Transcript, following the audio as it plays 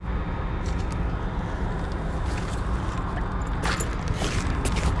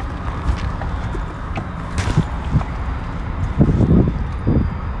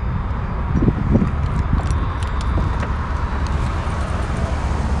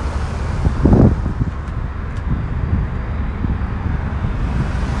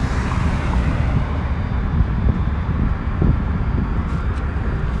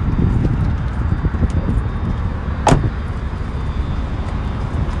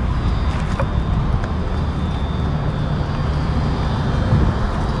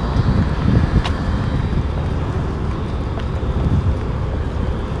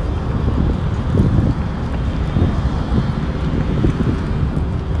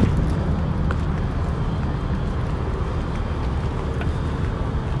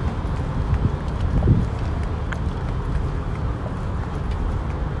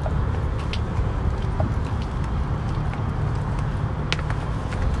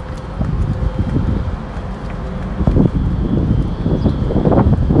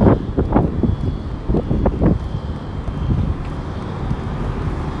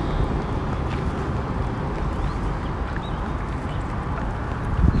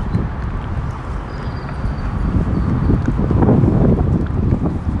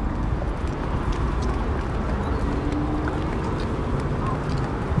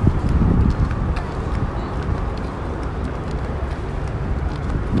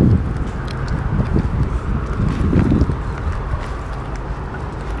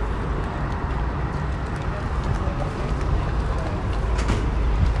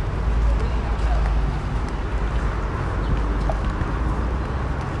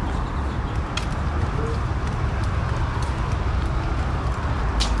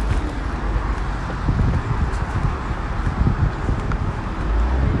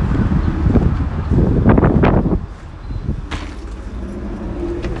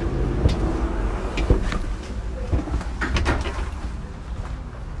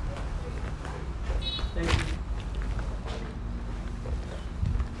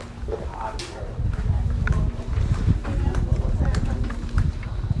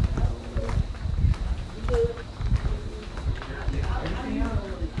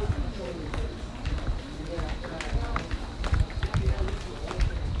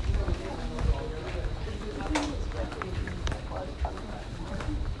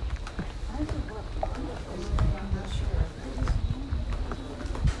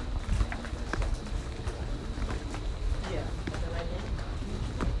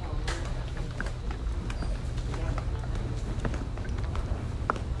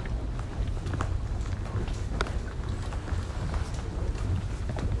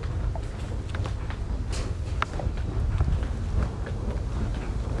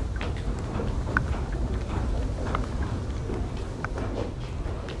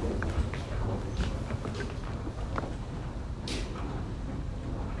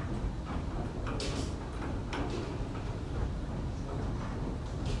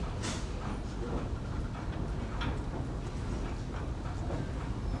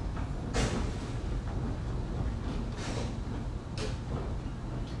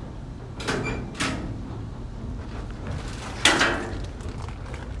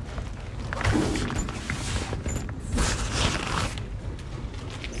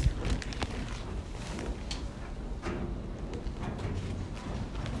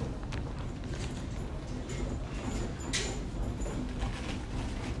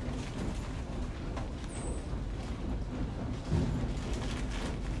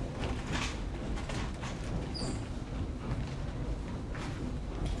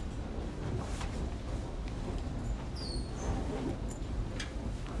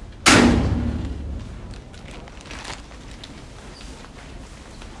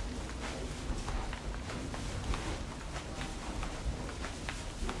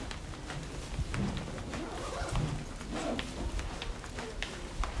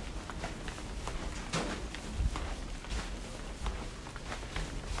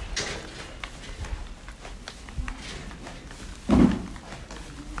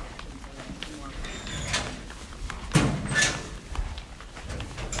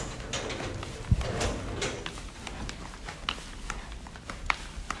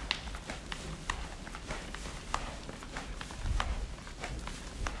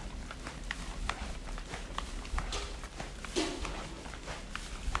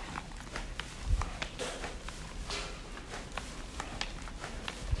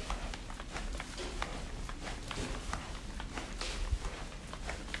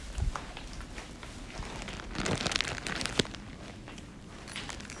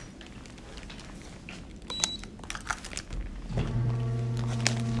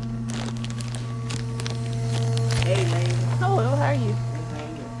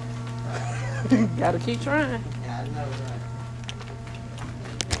Gotta keep trying. Yeah, I know, right?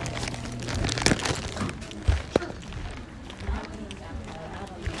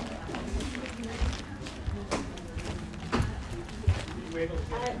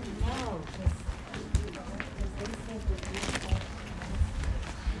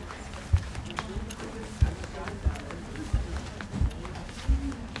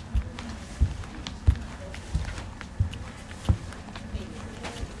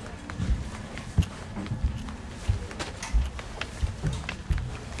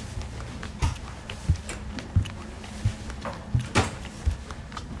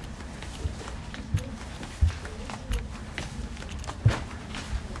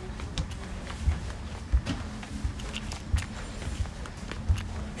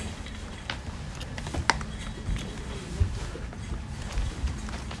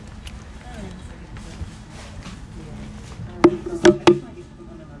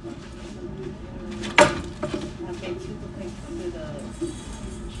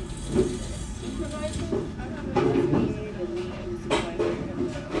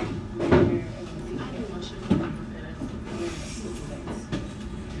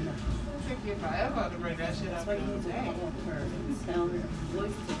 That's why you need to call her and tell her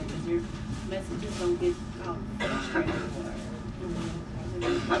voice to her because your messages don't get out straight for her. I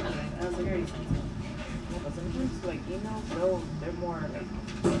was like, already sent them. But sometimes, like, emails, they're more like.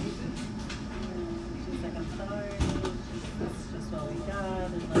 She's like, I'm sorry. That's just what we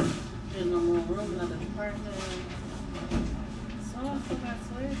got. And like, there's no more room in the department. So I got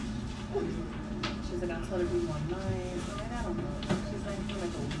switched. She's like, I told her we want mine. I'm like, I don't know. She's like, for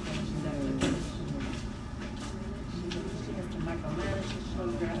like a weekend, she's actually she has to micromanage. She's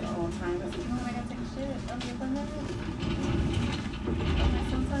showing her at all times. I said, you know what, I gotta take a shit. I'm like, I'm like,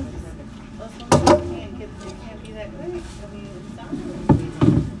 sometimes it can't be that quick. I mean, it's done.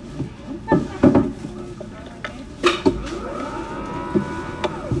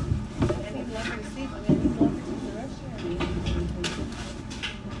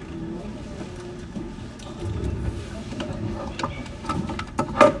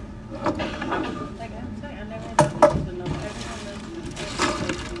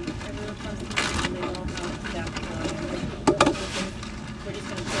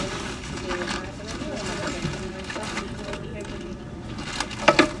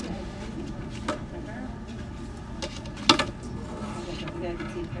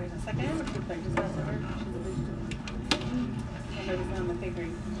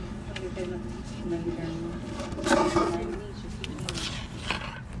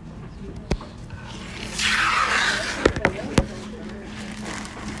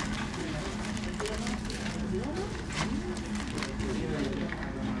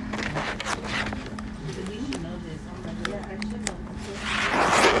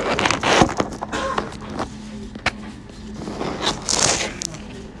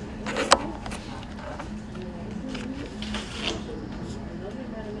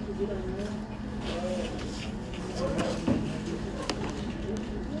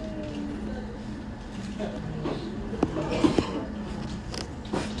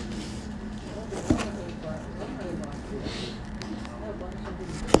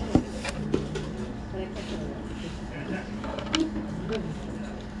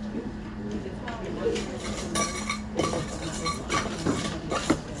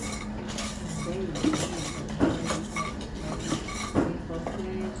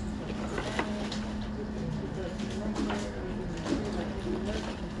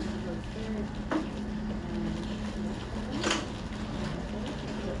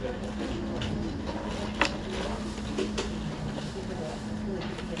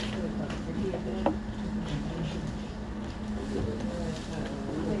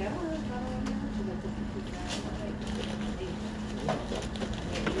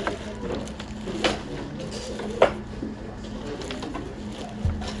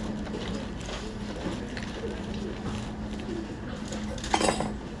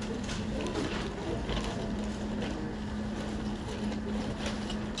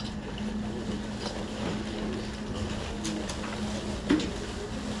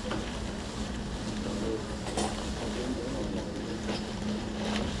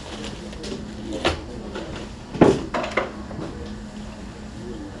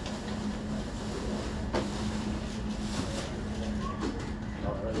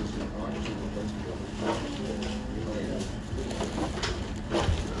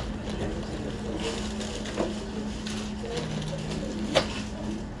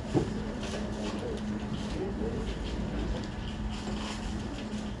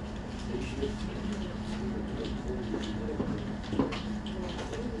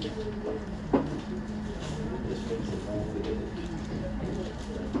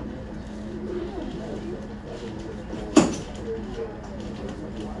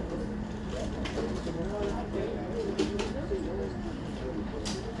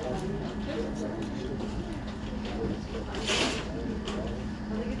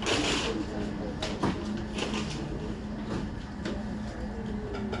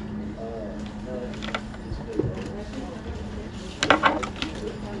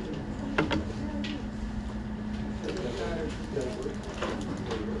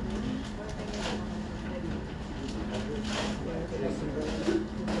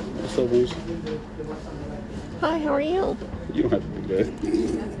 What's up, Vince? Hi, how are you? You don't have to do that.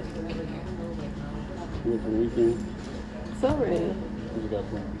 You went for the weekend? It's already. What you got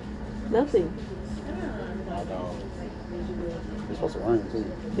planned? Nothing. Oh, no. It's supposed to rain, too.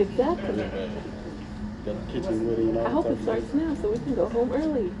 Exactly. Got the kitchen ready and all I hope that it starts now so we can go home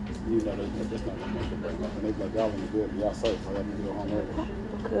early. You know, that's not going to make it break nothing. They like, y'all in the good, y'all safe, so y'all need to go home early.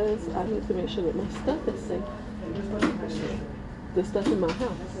 Because I need to make sure that my stuff is safe. The stuff in my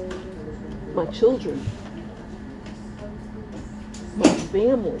house. My children. My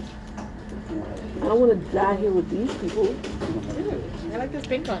family. I don't want to die here with these people. I like this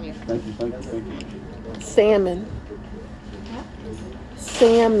pink on you. Thank you. Salmon.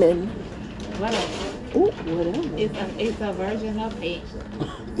 Salmon. Whatever. Ooh, whatever. It's a version of pink.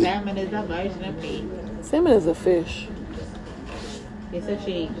 Salmon is a version of pink. Salmon is a fish. It's a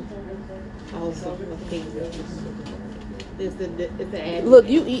sheep. Also of pink. It's the attitude. Look,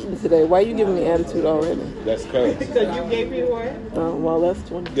 you eating today. Why are you giving me attitude already? That's cuz. Because you gave me one. Oh, well, that's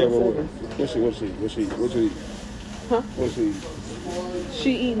 24/7. What's she? Huh? What's she?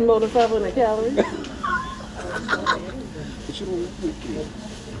 She eating more than 500 calories. But you don't want to eat.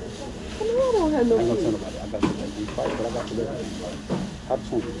 I don't have no I ain't gonna tell food. nobody. I got to let you fight, but I got to let you fight. How the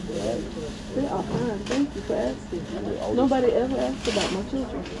children, right? They are fine. Thank you for asking. oldest- Nobody ever asked about my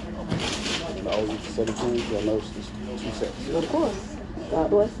children. The oldest set of twins, I know it's 2 sets. Of course. God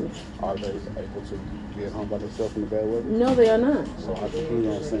bless me. Are they able to be at home by themselves in the bad weather? No, they are not. So I completely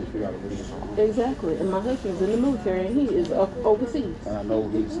understand if you got to leave home. Exactly. And my husband's in the military and he is overseas. And I know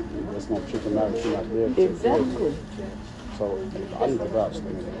that's going to trick him out if you're not there. Exactly. So I need to vouch for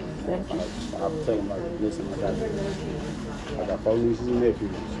me. Thank you. I'll tell them, like, listen, I got 4 nieces and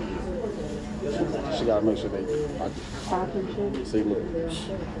nephews. She got to make sure they. I appreciate it. See, look,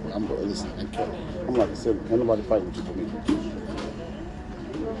 I'm like I said, ain't nobody fighting with you but me.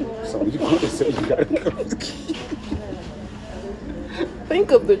 So you can't say you got to go.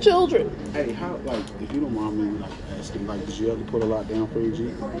 Think of the children. Hey, how, like, if you don't mind me, like, asking, like, did you ever put a lot down for your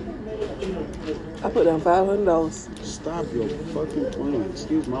Jeep? I put down $500. Stop your fucking playing.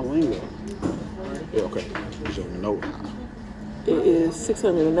 Excuse my lingo. Yeah, okay. Is your note high? It is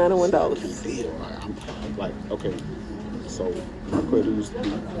 $691. Yeah, I'm like, okay. So my credit used to be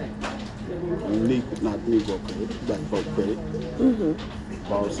not Negro credit, black folk credit. Mm-hmm.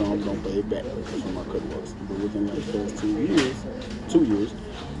 Borrow some, don't pay it back. That's what my credit was. But within like the past 2 years,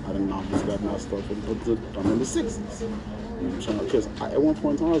 I didn't obviously got my stuff, but I'm in the 60s. You know what I'm saying? Because at one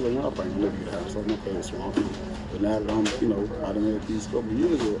point in time, I was like, y'all probably gonna live in your house, so I'm okay, it's wrong. But now that I'm, you know, I done had these couple of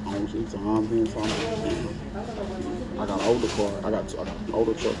years of ownership, so I'm being so I got an older car, I got an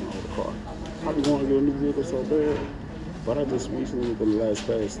older truck and an older car. I be wanting to get a new vehicle so bad, but I just recently, within the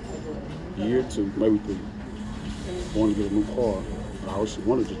past year or 2, maybe 3, wanted to get a new car. I always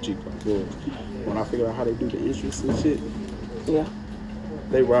wanted to Jeep like yours. When I figured out how they do the insurance and shit, Yeah.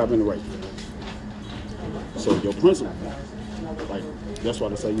 they rob in the right. So your principal, like, that's why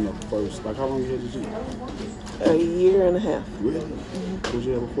they say, you know, first, like, how long you had your Jeep? A year and a half. Really? What did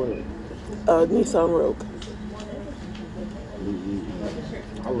you have before that? Nissan Rogue.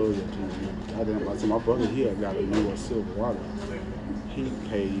 I love that Jeep. I didn't like, so my brother here got a newer Silverado. He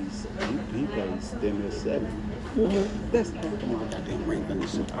pays them at 7. Mm-hmm. That's not my goddamn rate on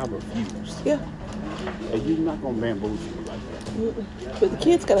this shit. I refuse. Yeah. And you're not gonna bamboozle me like that. Mm-mm. But the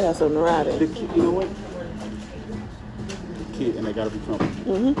kids gotta have something to ride The in. kid, you know what? The kid, and they gotta be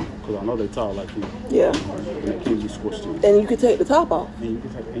comfortable. Mm-hmm. Cause I know they tall like you. Yeah. And they can't be squished in. And you can take the top off. And you can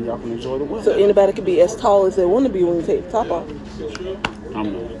take, and y'all can enjoy the weather. So anybody can be as tall as they want to be when you take the top off.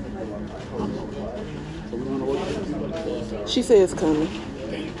 I'm not. So we don't know what time. She said it's coming.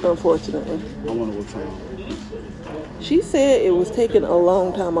 Unfortunately. I wonder what time. She said it was taking a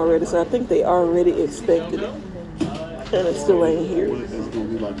long time already, so I think they already expected it. And it still ain't here. It's gonna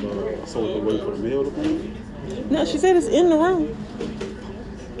be like so we can wait for the mail to come. No, she said it's in the room.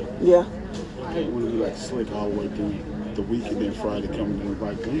 Yeah. I hate when you like slick all the way through the week and then Friday coming in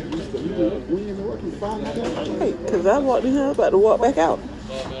like, we ain't been working 5 days. Hey, because I walked in here, I was about to walk back out.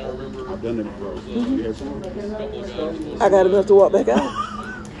 I've done it before. Mm-hmm. You had some? I got enough to walk back out.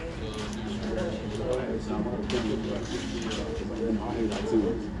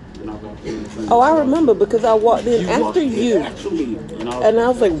 Oh, I remember because I walked in after you. And I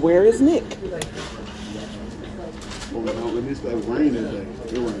was like, where is Nick? When this like rain that day,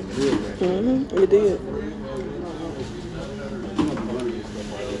 it rained real bad. Mm-hmm, it did.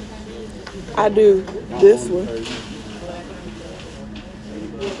 I do this one.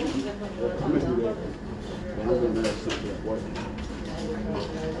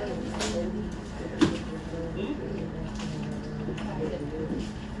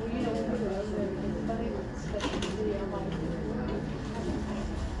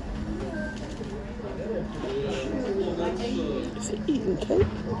 Is he eating cake?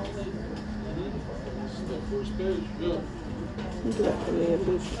 First page, yeah. Look at that man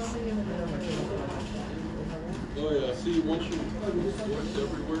business. Oh yeah, see, once you worked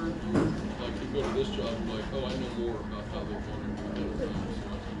everywhere, like you go to this job, like, oh, I know more about how they want it ahead of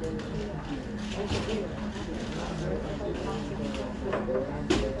time.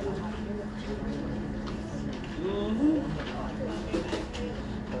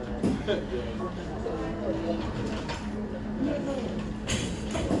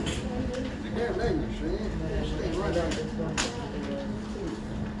 Can't make me, see? Stay right out there.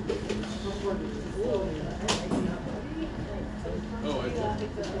 Oh, I do.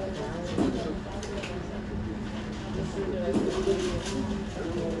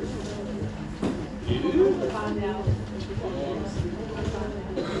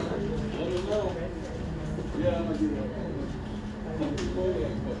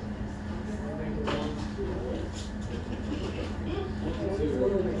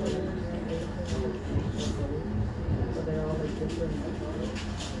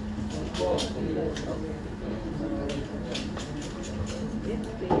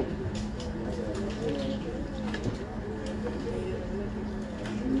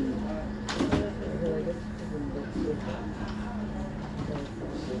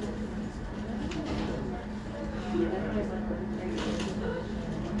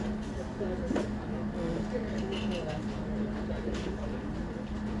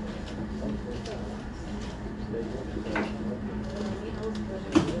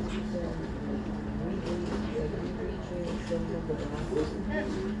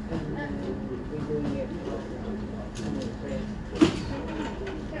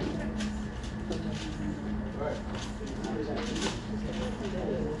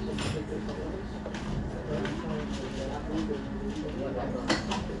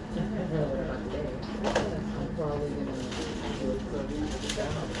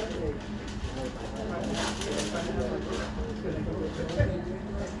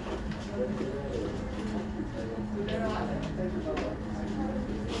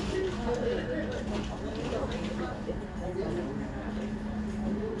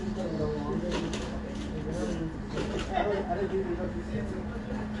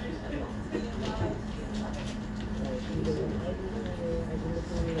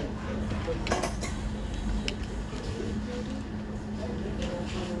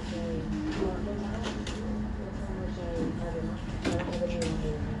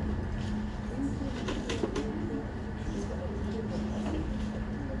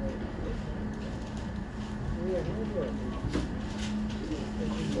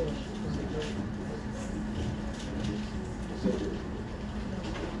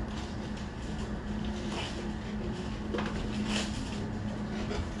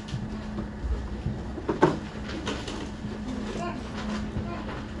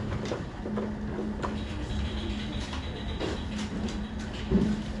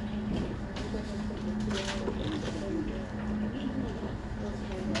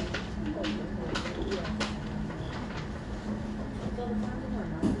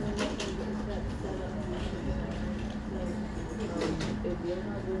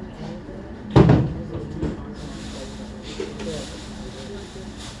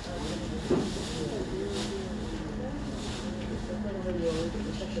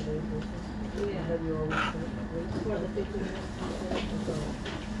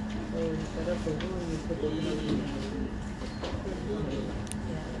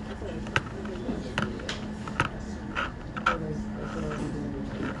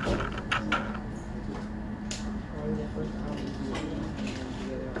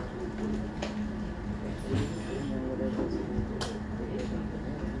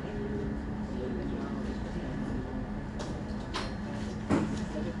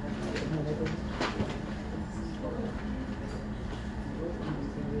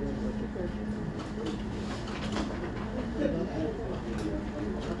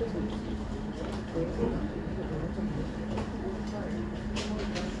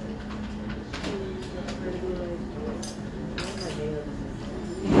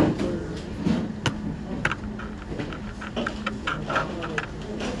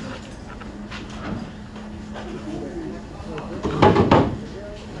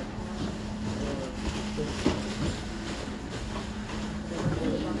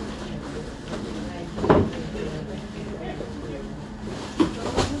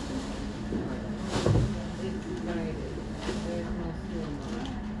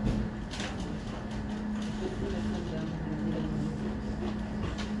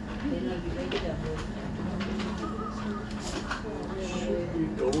 Should be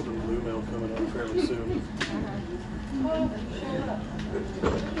golden blue mail coming up fairly soon.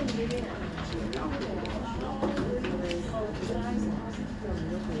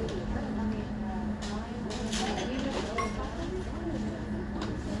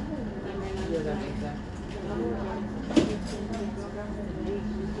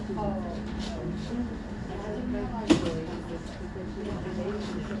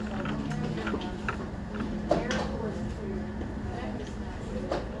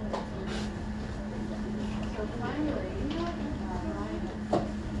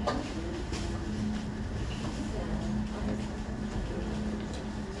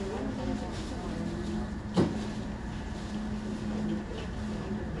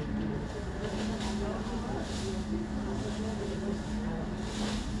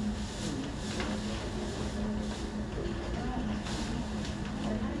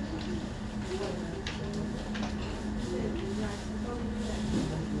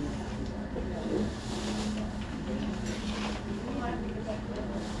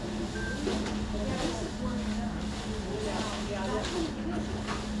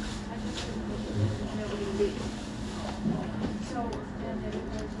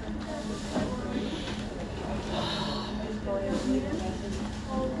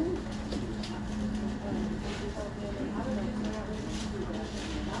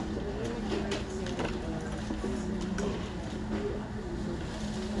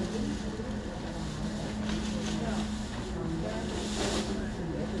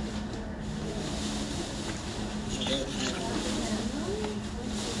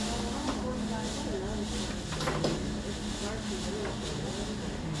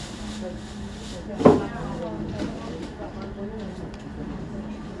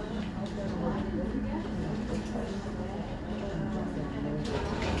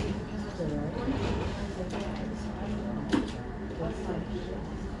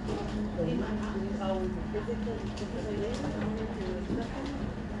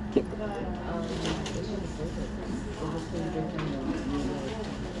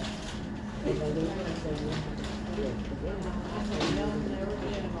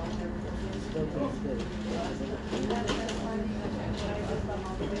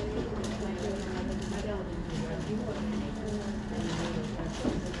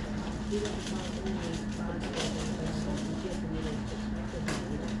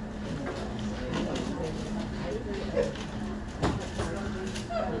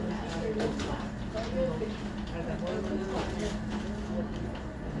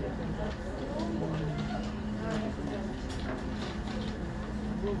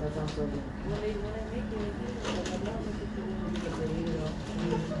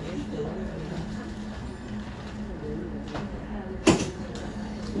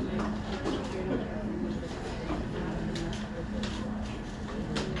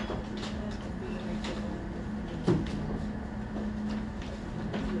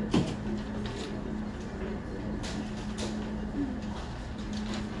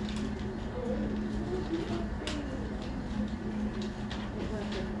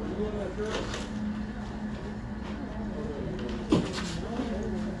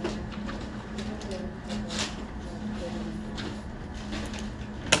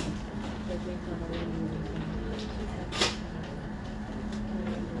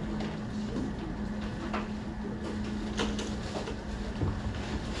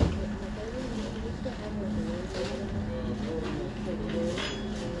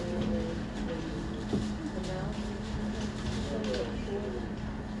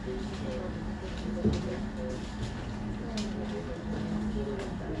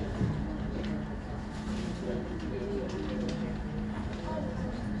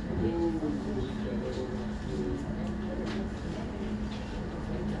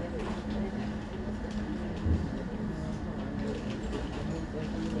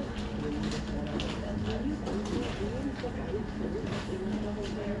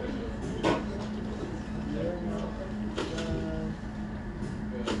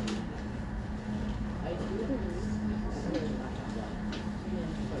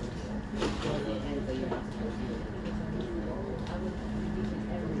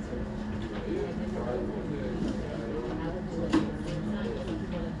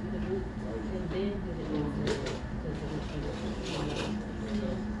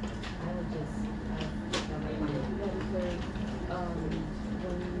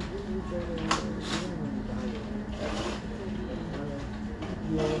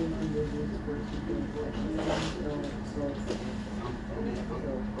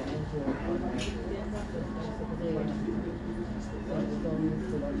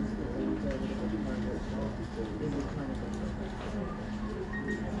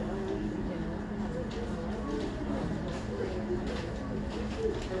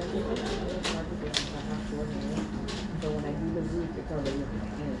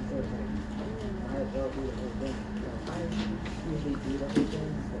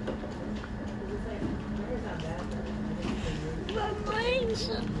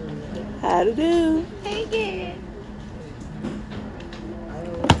 How to do? Hey, kid.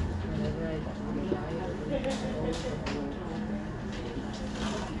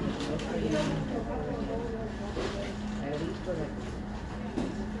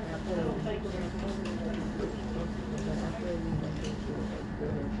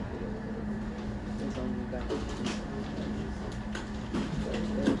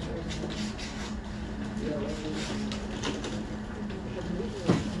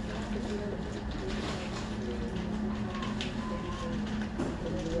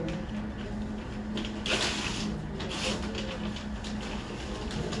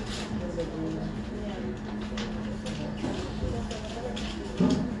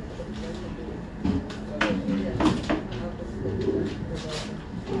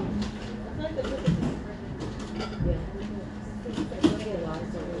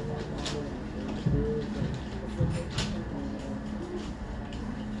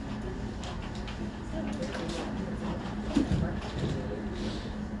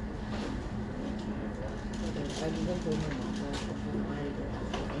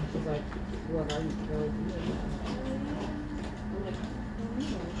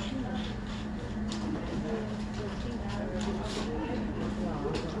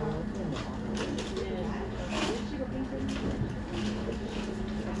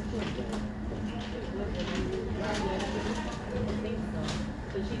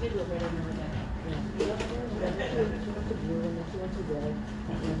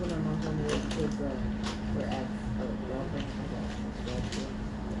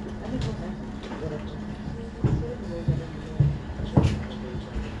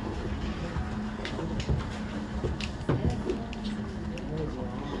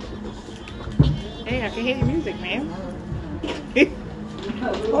 Hey, I can hear your music, man. I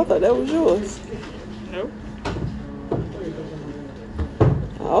thought that was yours. Nope.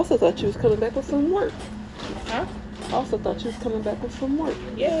 I also thought you was coming back with some work. Huh? I also thought you was coming back with some work.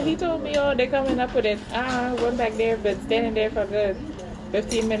 Yeah, he told me, oh, they're coming up with it. Went back there, but standing there for good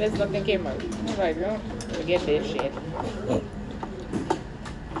 15 minutes, nothing came out. I was like, oh, forget this shit.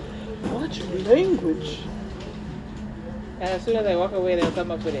 Watch your language. And as soon as I walk away, they'll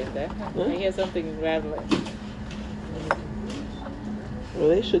come up with it. Huh? I hear something rattling. Well,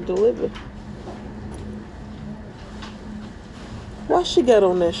 they should deliver. Why she got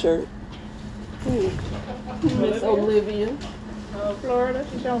on that shirt? Ooh. Miss Olivia. Florida?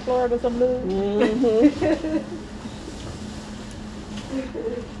 She's from Florida some news? Mm-hmm.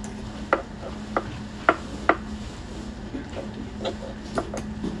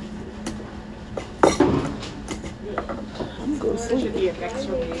 I'm going to Florida should sleep. be a next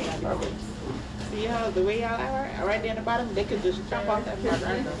for me. See how the way y'all are right there in the bottom? They could just jump off that part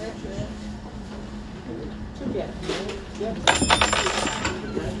right now. Together. Yep.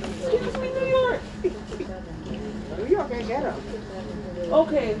 Excuse me, New York. New York ain't ghetto.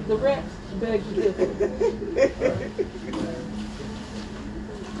 Okay, the rest beg to differ.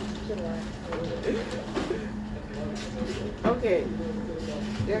 Okay.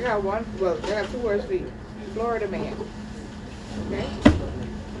 They got one, well, they got two words for you. Florida man. Okay?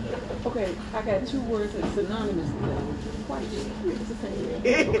 Okay, I got two words that's synonymous with that. White shit. It's the same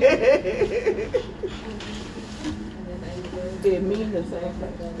thing. They mean the same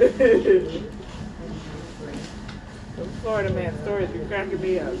thing. Florida man stories be cracking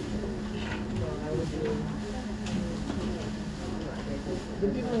me up. The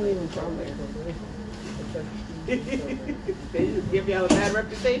people ain't even from there. They just give y'all a bad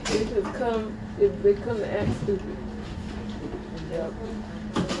reputation. They just come, they come to act stupid. Yep.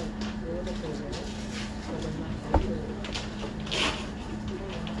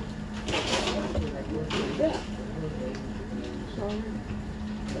 Yeah. Sorry.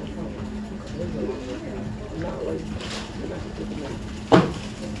 Not like,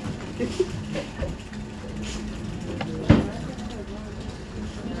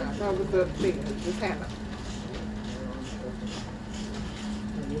 That was the thing that just happened.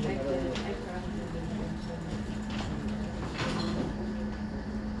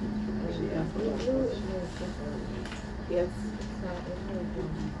 Yes.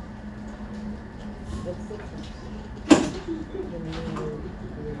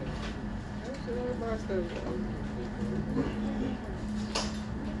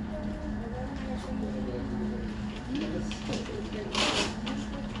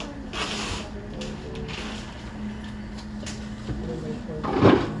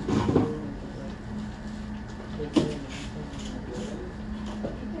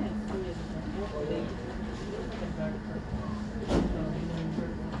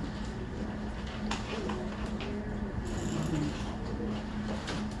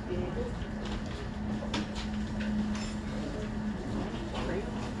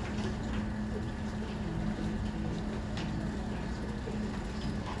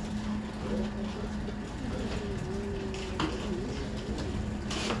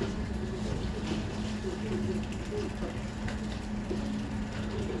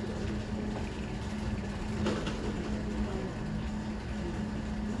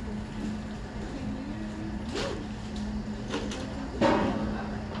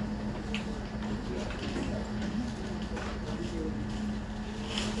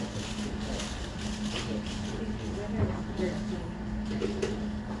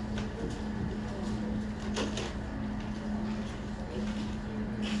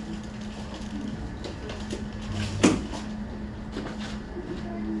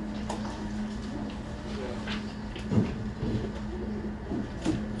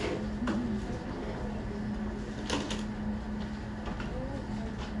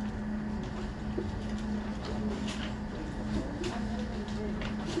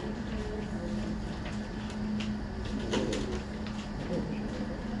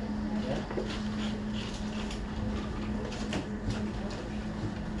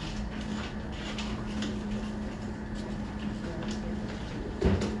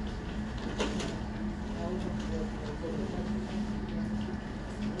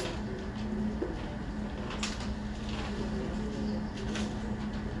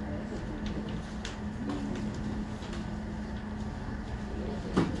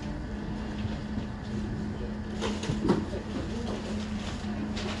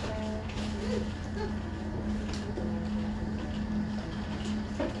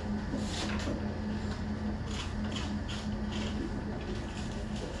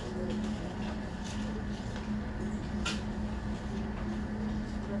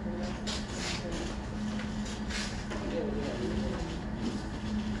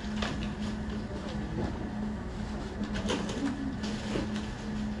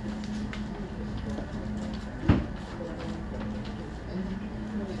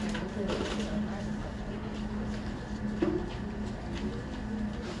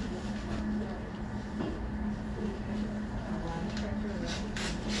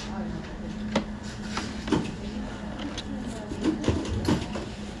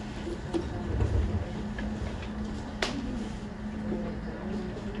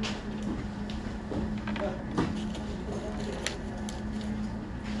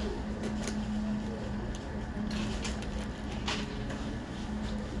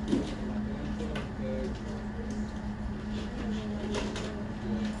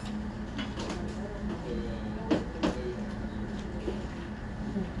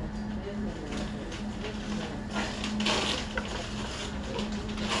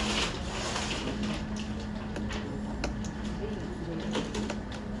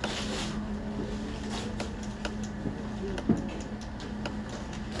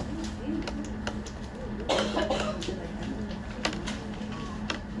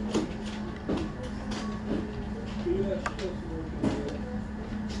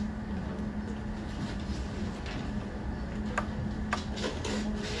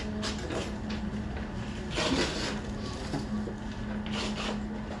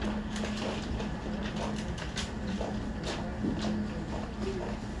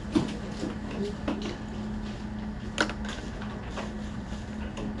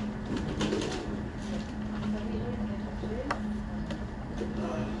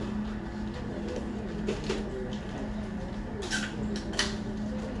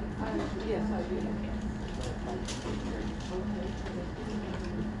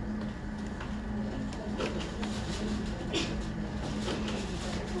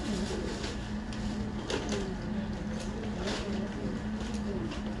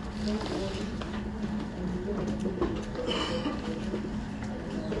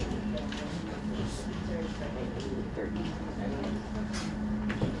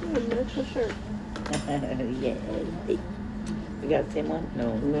 extra shirt. Yeah. You got the same one?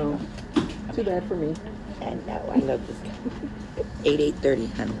 No. No. Too bad for me. I know. I love this guy.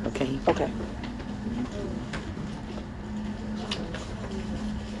 8:30, honey. Okay. Okay.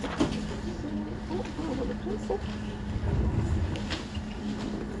 Oh, with a pencil.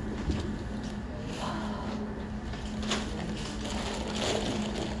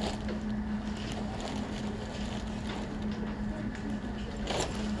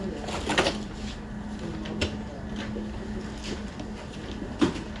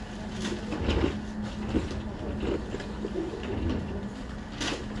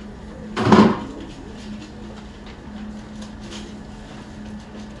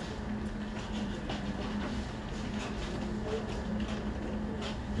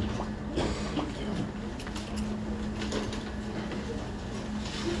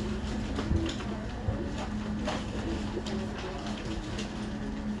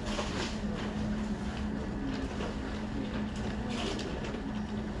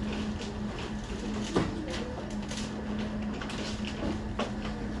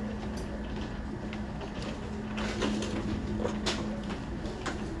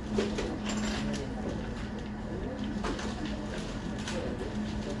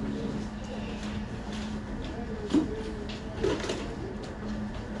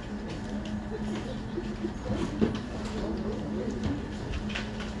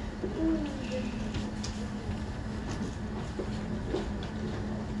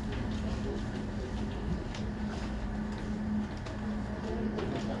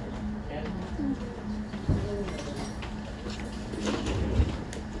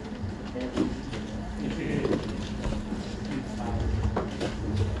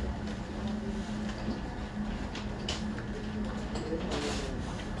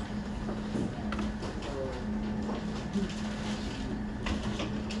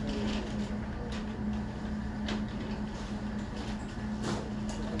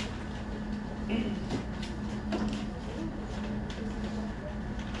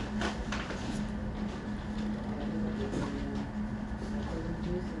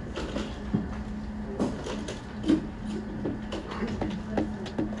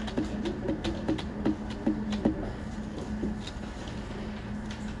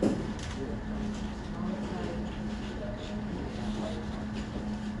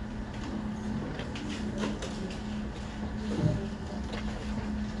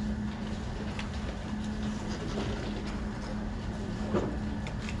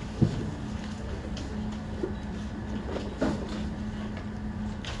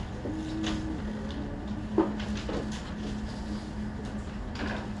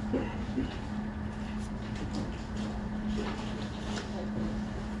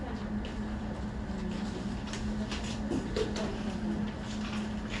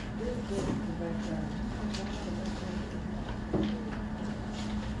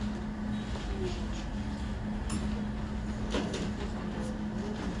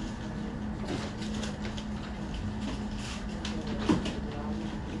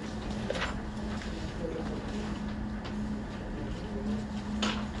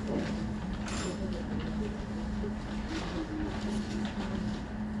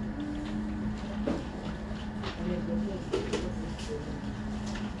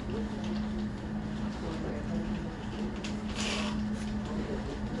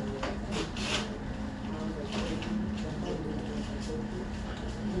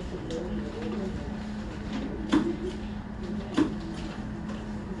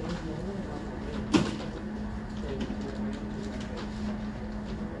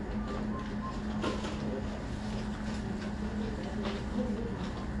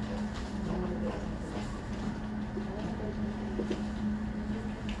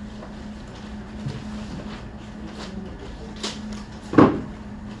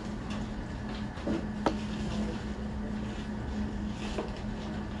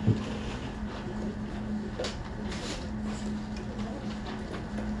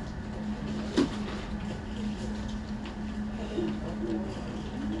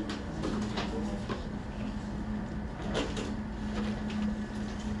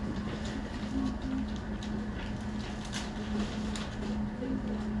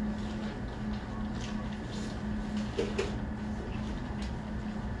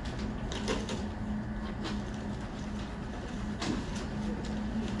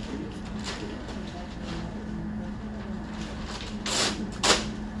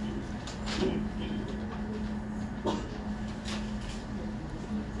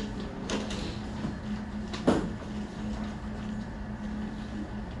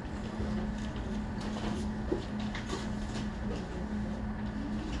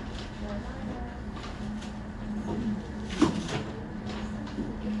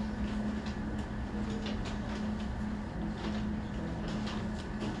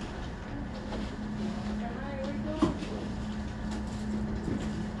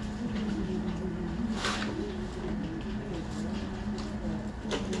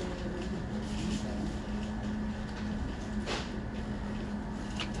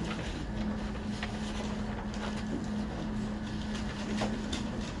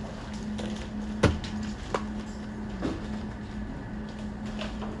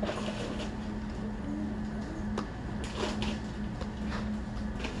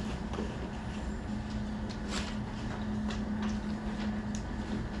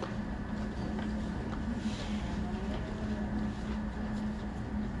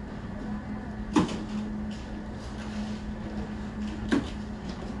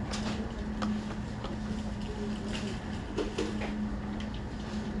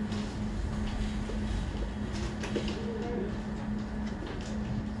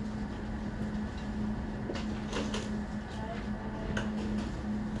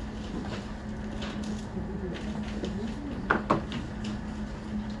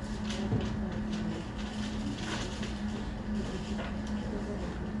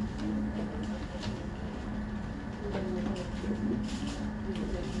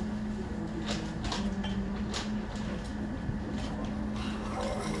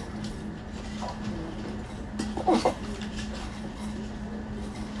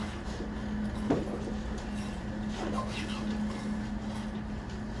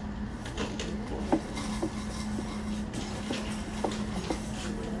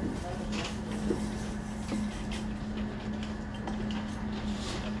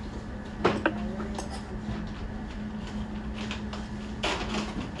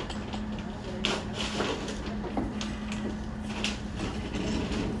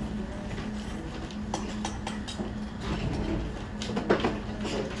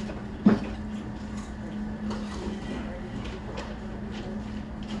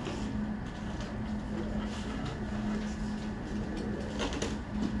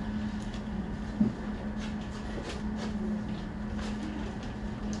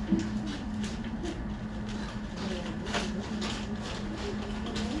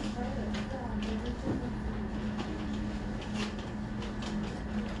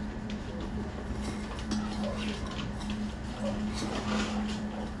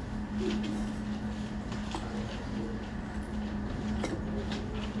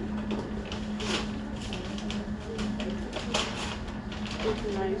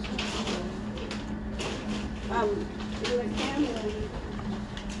 nice. In the Camden,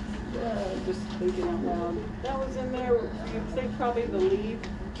 just thinking out loud, that was in there, I think probably the lead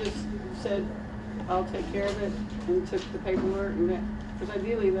just said, I'll take care of it, and took the paperwork, and that, because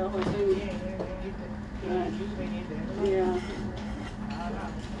ideally the whole thing. Yeah.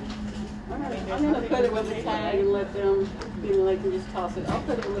 I'm gonna put it with the tag and let them, they can just toss it. I'll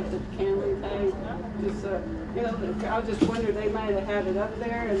put it with the Camden tag, just I just wondered, they might have had it up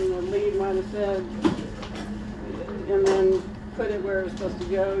there, and the lead might have said, and then put it where it was supposed to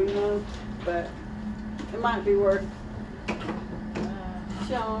go, but it might be worth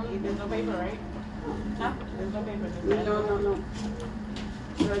showing. There's no paper, right? Huh? There's no paper. No.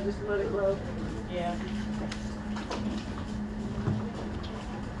 So I just let it grow. Yeah.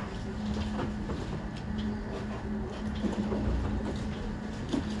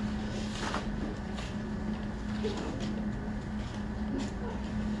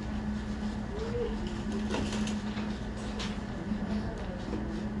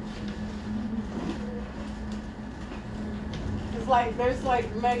 There's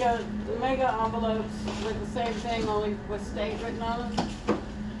mega envelopes with the same thing, only with state written on them.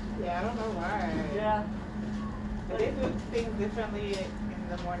 Yeah, I don't know why. Yeah. But they do things differently in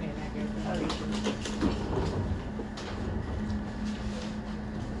the morning, I guess.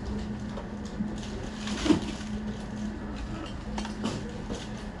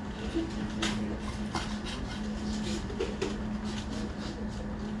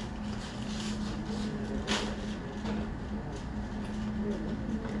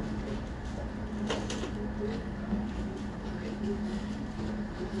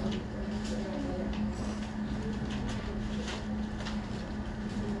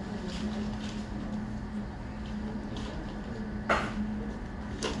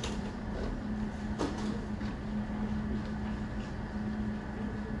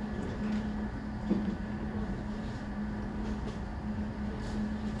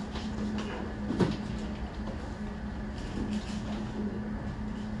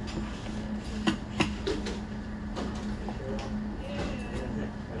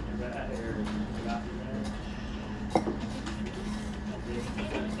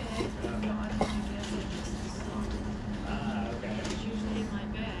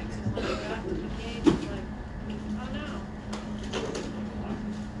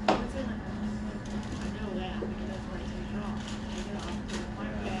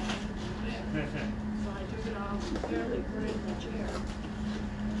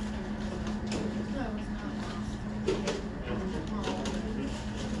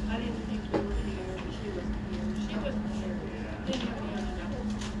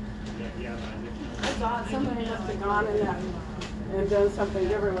 Somebody must have gone in that and done something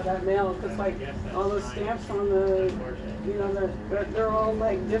different with that mail, because all those stamps on the, they're all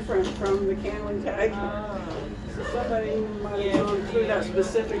different from the Camden tag. So somebody might have gone through that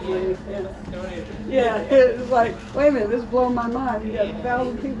specifically. Yeah, it's like, wait a minute, this is blowing my mind. You got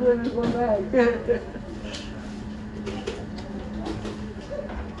 1,000 people in this one bag.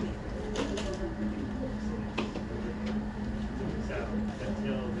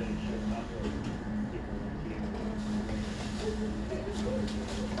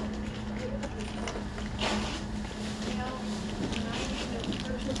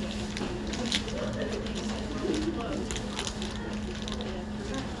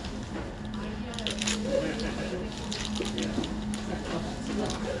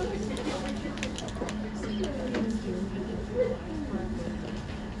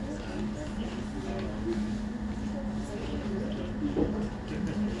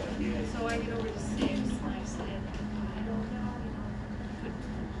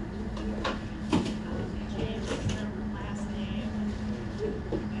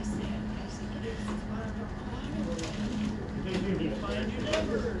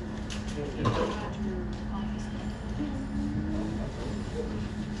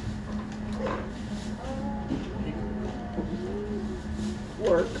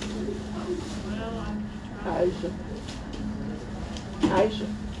 Work. Aisha.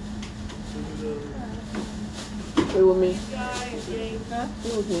 It was me.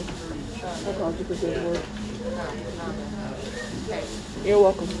 It was me. I called you because it was work. You're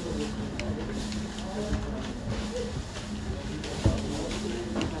welcome.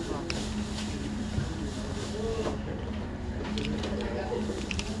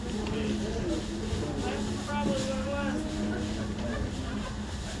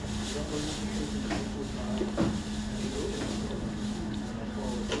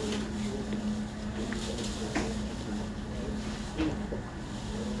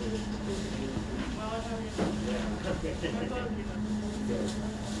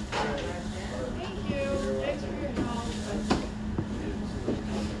 Yeah.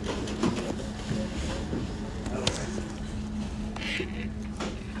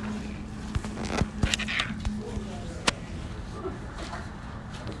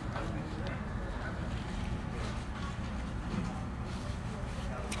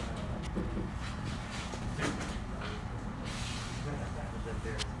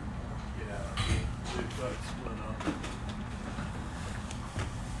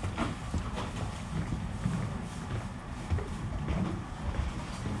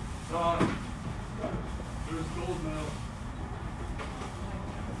 There's gold now.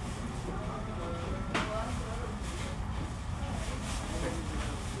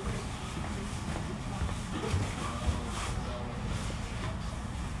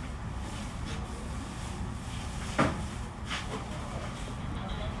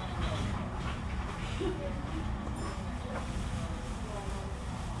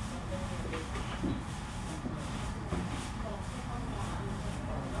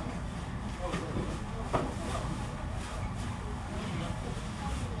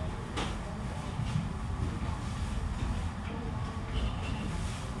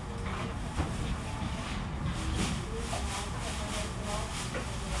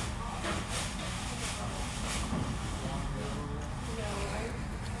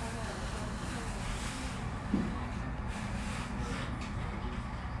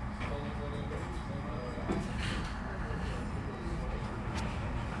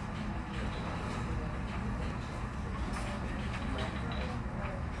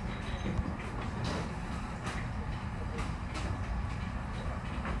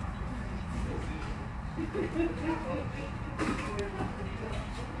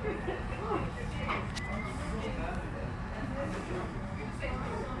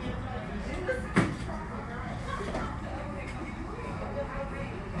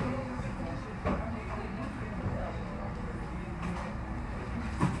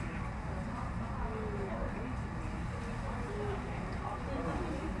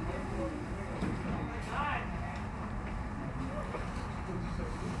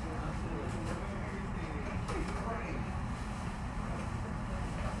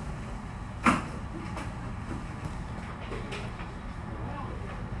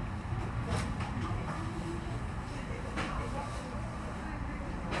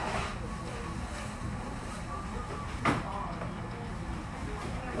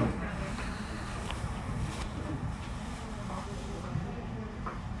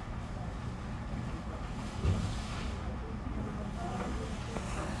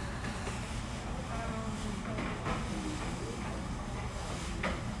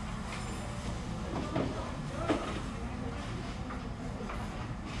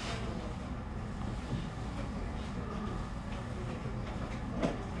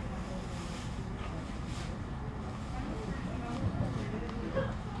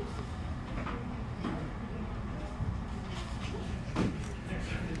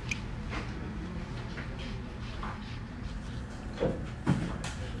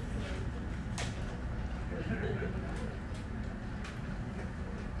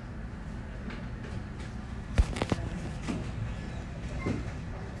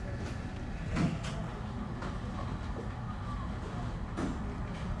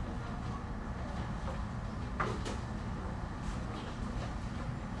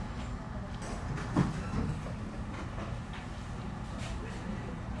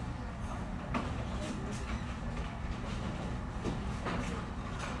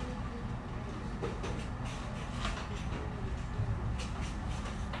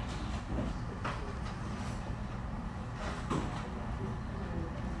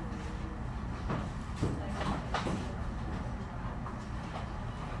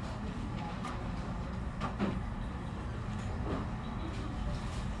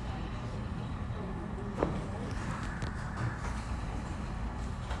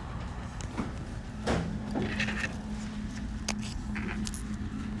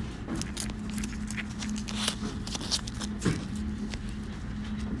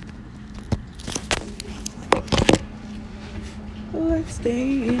 Let's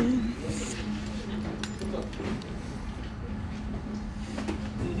dance.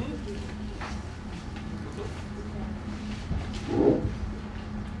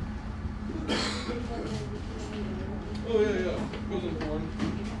 Oh yeah, yeah. Goes in foreign.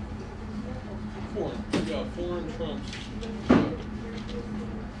 Foreign. Yeah, foreign trumps.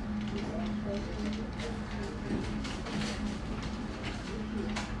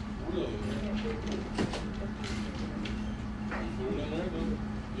 Really? Put it in there then?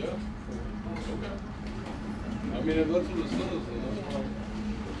 Yeah. Okay. I mean, if that's what it says, then that's fine.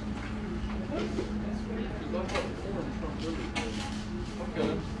 I thought Forum trumped everything.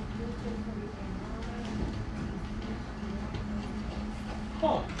 Okay.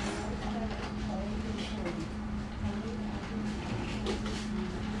 Huh.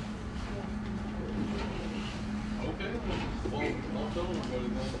 Okay. Well, I'll tell everybody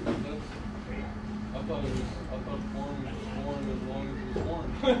then. That's, I thought Forum was just foreign as long as it was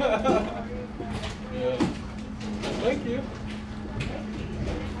foreign. Yeah. Thank you.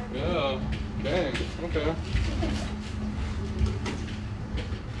 Yeah. Dang. Okay.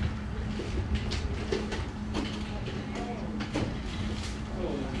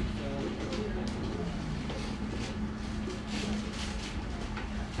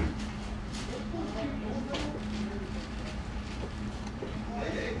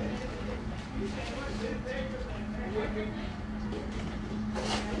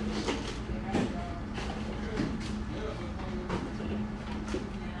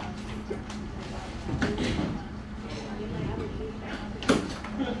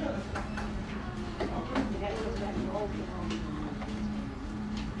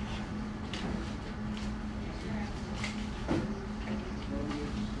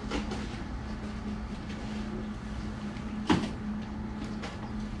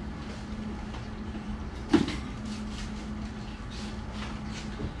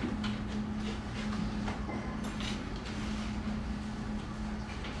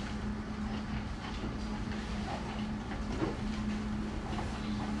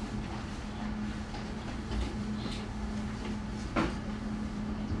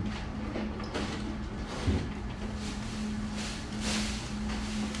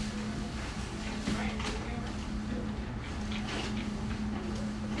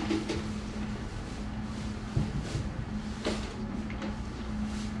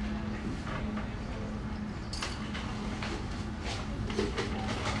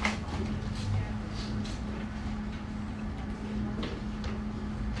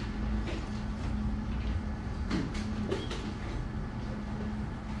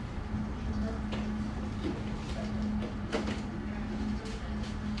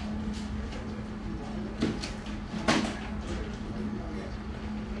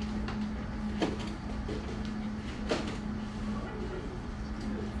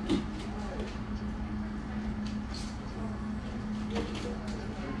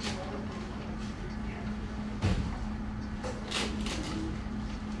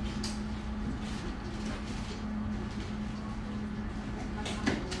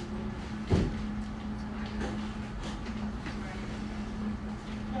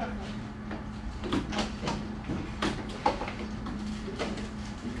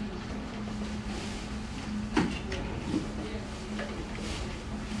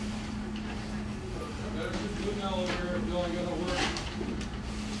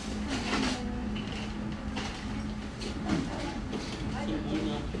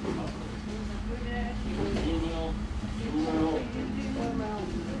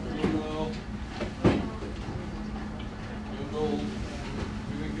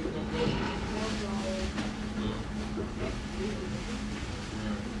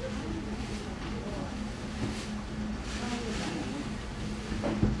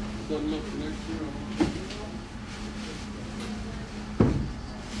 Doesn't look next year.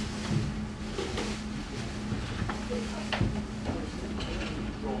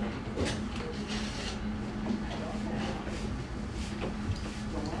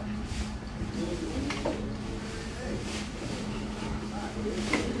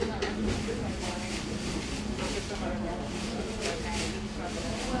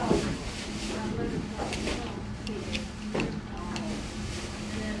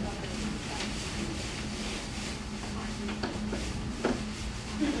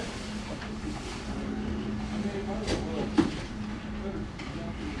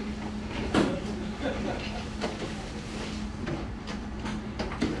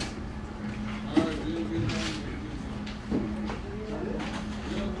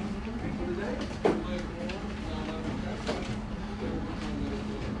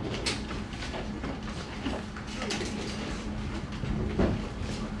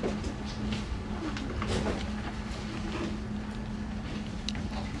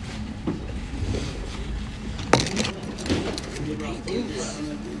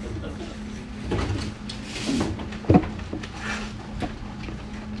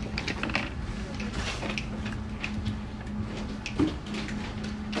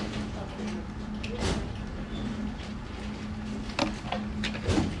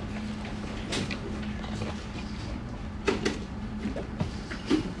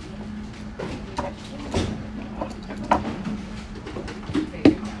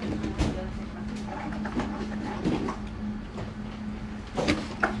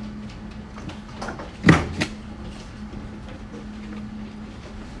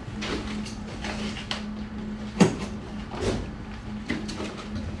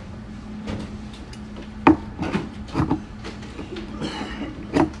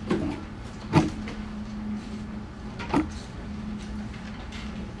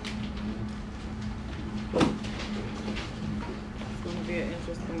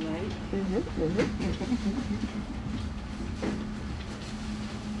 Right. Mm-hmm.